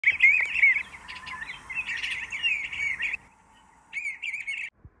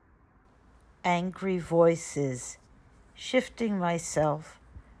angry voices, shifting myself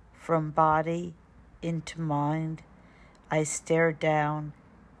from body into mind. I stare down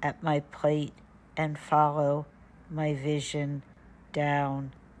at my plate and follow my vision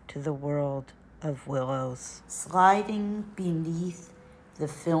down to the world of willows. Sliding beneath the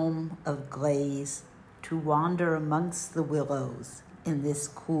film of glaze to wander amongst the willows in this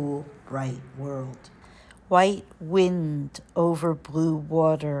cool, bright world. White wind over blue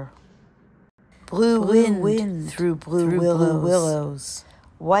water. Blue wind through blue willows.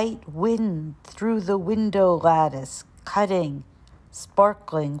 White wind through the window lattice, cutting,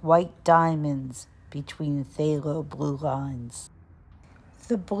 sparkling white diamonds between phthalo blue lines.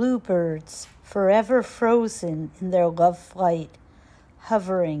 The bluebirds, forever frozen in their love flight,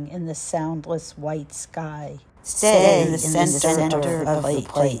 hovering in the soundless white sky. Stay in the center of the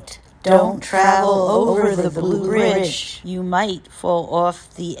plate. Don't travel over the blue bridge. You might fall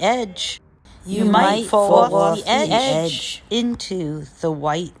off the edge. You might fall off the edge into the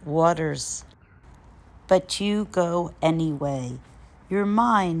white waters. But you go anyway. Your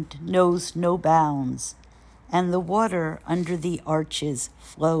mind knows no bounds, and the water under the arches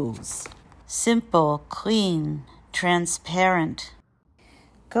flows. Simple, clean, transparent.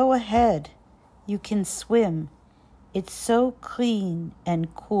 Go ahead. You can swim. It's so clean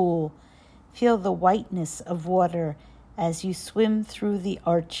and cool. Feel the whiteness of water as you swim through the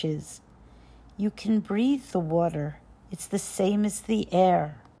arches. You can breathe the water. It's the same as the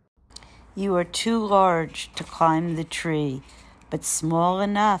air. You are too large to climb the tree, but small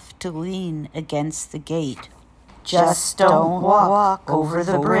enough to lean against the gate. Just don't walk over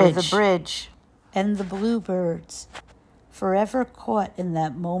the bridge. And the bluebirds, forever caught in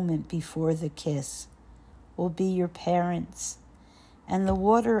that moment before the kiss, will be your parents, and the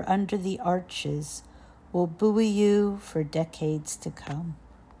water under the arches will buoy you for decades to come.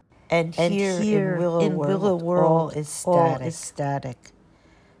 And here in Willowware, all is static.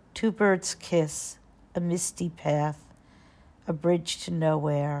 Two birds kiss, a misty path, a bridge to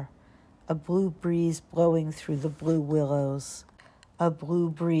nowhere, a blue breeze blowing through the blue willows, a blue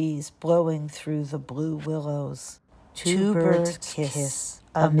breeze blowing through the blue willows. Two birds kiss,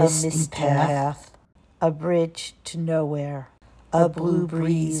 a misty path, a bridge to nowhere, a blue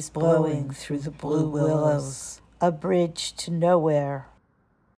breeze blowing through the blue willows, a bridge to nowhere,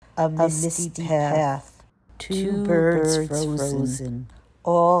 a misty path, two birds frozen.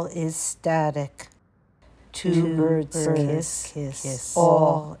 All is static. Two birds kiss.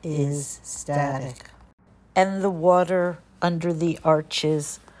 All is static. And the water under the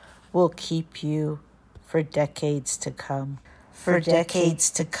arches will keep you for decades to come. For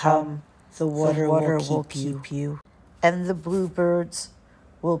decades to come, the water will keep you. And the bluebirds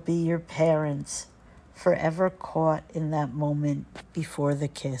will be your parents, forever caught in that moment before the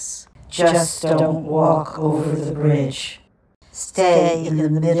kiss. Just don't walk over the bridge. Stay in the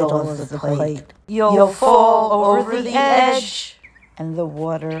middle of the plate. You'll fall over the edge. And the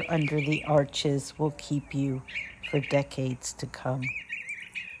water under the arches will keep you for decades to come.